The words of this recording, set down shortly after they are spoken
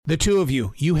The two of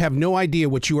you have no idea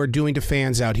what you are doing to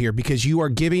fans out here because you are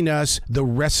giving us the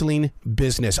wrestling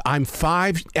business. I'm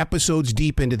 5 episodes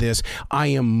deep into this. I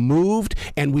am moved,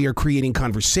 and we are creating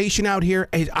conversation out here.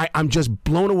 I'm just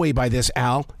blown away by this,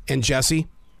 Al and Jessie.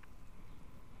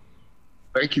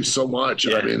 Thank you so much.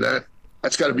 Yeah. I mean,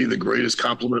 that's got to be the greatest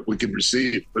compliment we can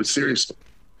receive. But seriously,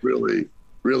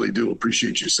 really do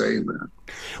appreciate you saying that.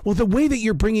 Well, the way that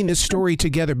you're bringing this story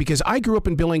together, because I grew up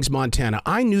in Billings, Montana.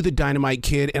 I knew the Dynamite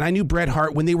Kid and I knew Bret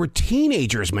Hart when they were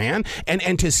teenagers, man.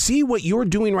 And to see what you're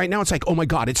doing right now, it's like, oh my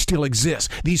God, it still exists.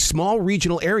 These small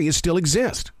regional areas still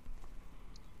exist.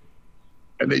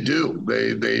 And they do.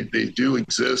 They do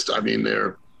exist. I mean,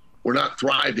 we're not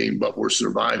thriving, but we're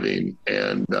surviving,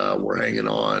 and we're hanging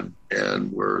on,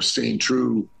 and we're staying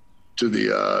true to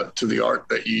the art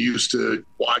that you used to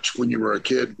watch when you were a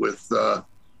kid with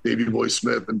Davey Boy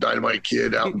Smith and Dynamite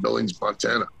Kid out in Billings,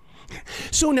 Montana.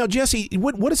 So now, Jessie,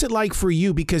 what is it like for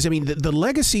you? Because, I mean, the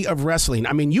legacy of wrestling,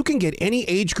 I mean, you can get any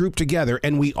age group together,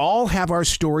 and we all have our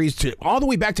stories all the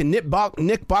way back to Nick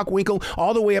Bockwinkel,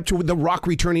 all the way up to The Rock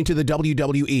returning to the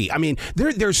WWE. I mean,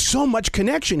 there's so much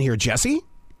connection here, Jessie.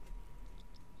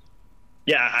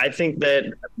 Yeah, I think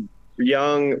that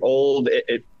young, old,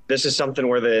 this is something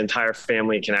where the entire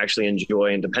family can actually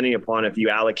enjoy. And depending upon if you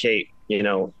allocate,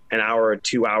 an hour or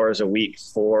 2 hours a week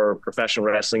for professional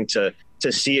wrestling to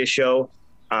see a show,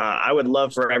 I would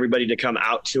love for everybody to come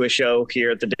out to a show here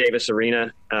at the Davis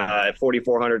Arena at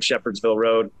 4400 Shepherdsville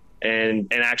Road and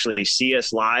actually see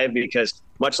us live, because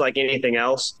much like anything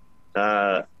else,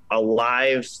 a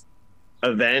live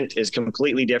event is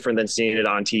completely different than seeing it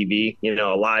on TV.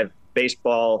 A live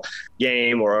baseball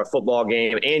game or a football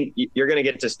game, and you're going to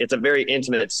get to, it's a very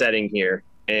intimate setting here,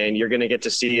 and you're going to get to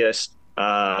see us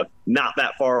not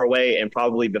that far away and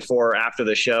probably before or after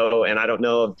the show. And I don't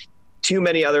know of too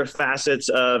many other facets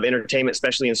of entertainment,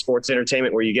 especially in sports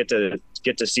entertainment, where you get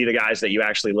to see the guys that you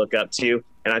actually look up to.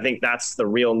 And I think that's the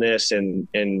realness,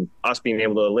 and us being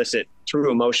able to elicit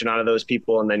true emotion out of those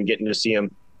people, and then getting to see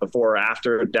them before or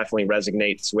after definitely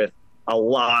resonates with a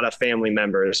lot of family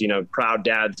members, proud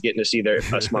dads getting to see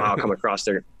a smile come across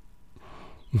their.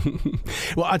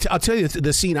 Well, I'll tell you,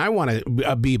 the scene I want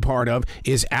to be a part of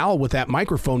is Al with that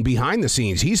microphone behind the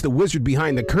scenes. He's the wizard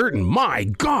behind the curtain. My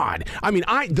God. I mean,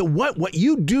 what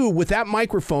you do with that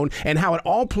microphone and how it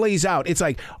all plays out, it's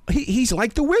like he's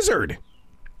like the wizard.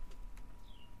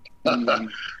 I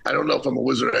don't know if I'm a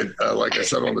wizard. Like I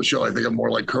said on the show, I think I'm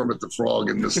more like Kermit the Frog,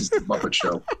 and this is the Muppet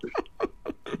Show.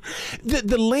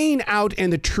 The laying out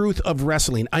and the truth of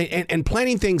wrestling and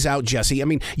planning things out, Jessie. I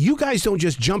mean, you guys don't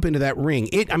just jump into that ring.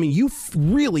 You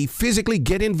really physically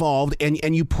get involved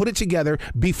and you put it together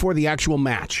before the actual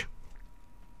match.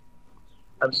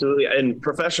 Absolutely. And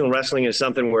professional wrestling is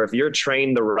something where if you're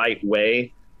trained the right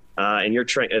way, and you're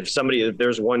trained, if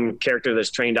there's one character that's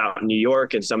trained out in New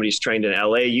York and somebody's trained in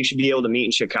LA, you should be able to meet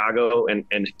in Chicago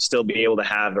and still be able to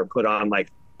have or put on like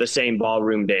the same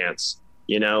ballroom dance,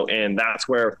 and that's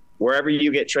wherever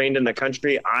you get trained in the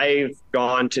country. I've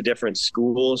gone to different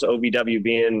schools, OVW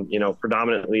being,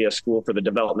 predominantly a school for the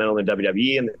developmental in the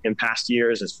WWE in past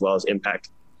years, as well as Impact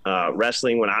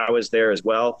Wrestling when I was there as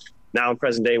well. Now in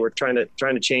present day, we're trying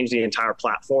to change the entire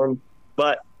platform,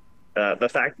 but the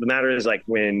fact of the matter is, like,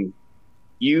 when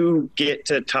you get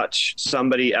to touch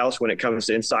somebody else when it comes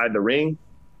to inside the ring,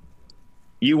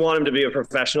 you want them to be a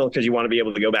professional because you want to be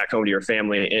able to go back home to your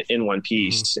family in one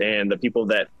piece. Mm-hmm. And the people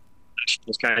that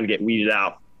just kind of get weeded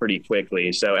out pretty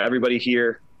quickly. So everybody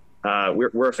here,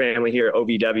 we're a family here at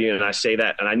OVW, and I say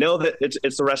that. And I know that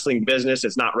it's the wrestling business.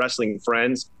 It's not wrestling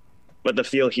friends, but the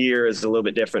feel here is a little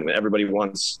bit different. Everybody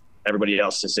wants everybody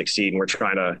else to succeed, and we're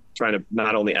trying to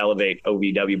not only elevate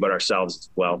OVW but ourselves as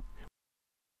well.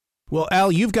 Well,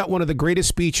 Al, you've got one of the greatest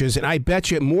speeches, and I bet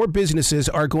you more businesses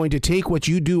are going to take what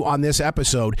you do on this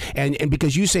episode, and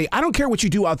because you say, I don't care what you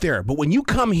do out there, but when you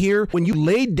come here, when you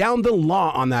laid down the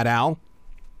law on that, Al.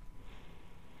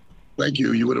 Thank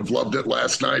you. You would have loved it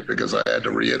last night because I had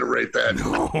to reiterate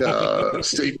that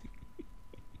statement.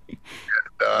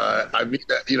 I mean,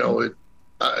 that,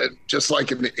 just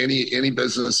like in any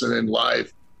business and in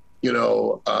life, you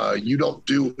don't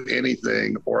do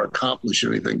anything or accomplish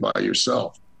anything by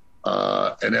yourself.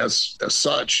 And as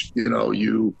such,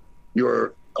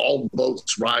 you're all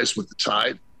boats rise with the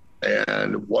tide,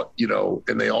 and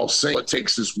and they all sing. What it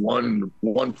takes is one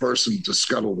person to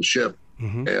scuttle the ship.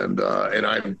 Mm-hmm. And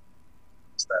I'm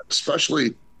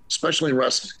especially in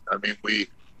wrestling. I mean,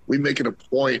 we make it a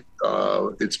point.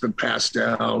 It's been passed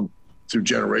down through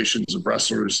generations of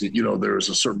wrestlers. There's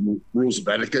a certain rules of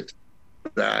etiquette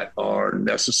that are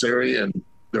necessary, and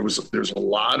there's a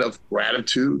lot of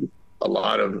gratitude a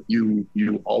lot of you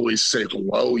always say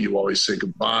hello, you always say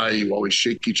goodbye, you always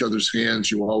shake each other's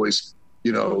hands, you always,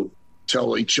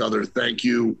 tell each other thank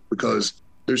you, because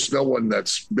there's no one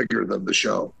that's bigger than the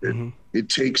show. It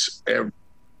takes and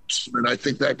I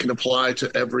think that can apply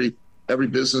to every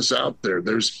business out there.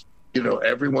 There's,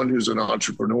 everyone who's an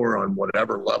entrepreneur on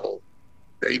whatever level,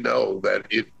 they know that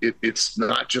it's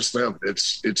not just them,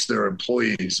 it's their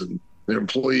employees, and their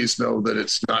employees know that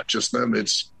it's not just them,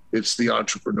 it's the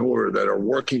entrepreneur that are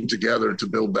working together to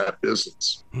build that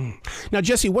business. Now,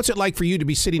 Jesse, what's it like for you to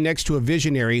be sitting next to a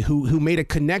visionary who made a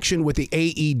connection with the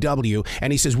AEW,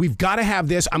 and he says, we've got to have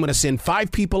this, I'm going to send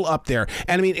 5 people up there.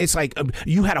 And I mean, it's like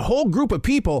you had a whole group of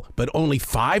people, but only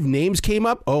 5 names came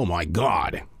up? Oh, my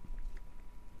God.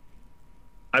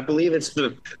 I believe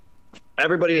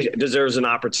everybody deserves an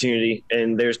opportunity,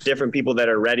 and there's different people that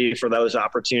are ready for those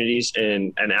opportunities,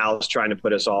 and Al's trying to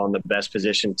put us all in the best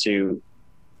position to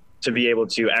be able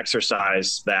to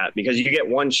exercise that, because you get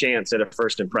one chance at a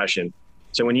first impression.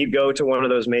 So when you go to one of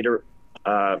those major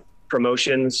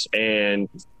promotions and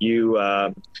you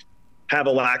have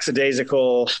a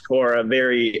lackadaisical or a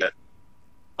very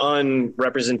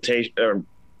unrepresentation or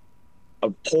a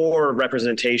poor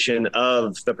representation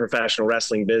of the professional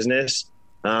wrestling business,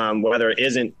 whether it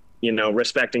isn't,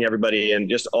 respecting everybody and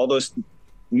just all those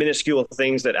minuscule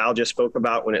things that Al just spoke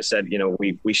about when it said,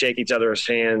 we shake each other's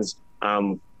hands.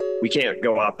 We can't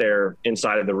go out there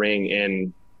inside of the ring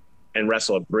and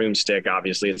wrestle a broomstick.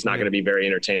 Obviously, it's not going to be very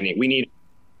entertaining. We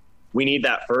need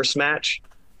that first match,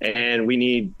 and we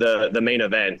need the main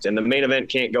event, and the main event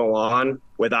can't go on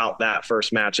without that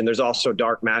first match. And there's also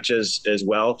dark matches as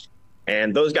well.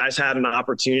 And those guys had an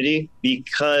opportunity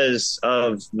because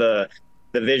of the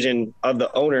vision of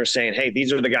the owner saying, hey,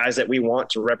 these are the guys that we want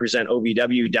to represent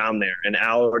OVW down there. And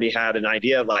Al already had an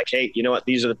idea of like, hey, you know what?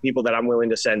 These are the people that I'm willing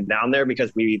to send down there,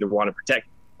 because we either want to protect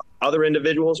other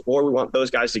individuals or we want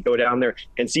those guys to go down there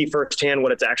and see firsthand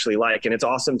what it's actually like. And it's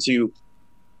awesome to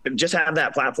just have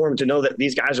that platform to know that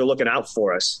these guys are looking out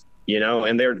for us,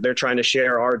 and they're trying to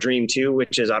share our dream too,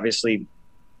 which is obviously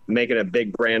making a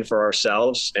big brand for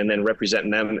ourselves and then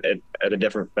representing them at a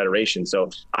different federation. So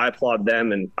I applaud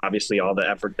them, and obviously all the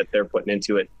effort that they're putting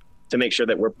into it to make sure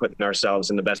that we're putting ourselves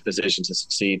in the best position to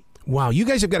succeed. Wow. You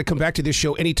guys have got to come back to this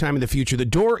show anytime in the future. The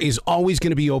door is always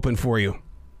going to be open for you.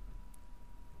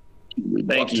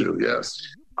 Thank you. Yes.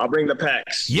 I'll bring the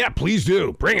packs. Yeah, please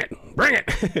do. Bring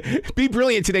it. Be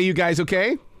brilliant today, you guys.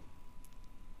 Okay.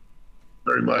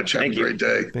 Very much. Have a great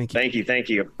day. Thank you. Thank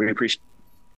you. We appreciate it.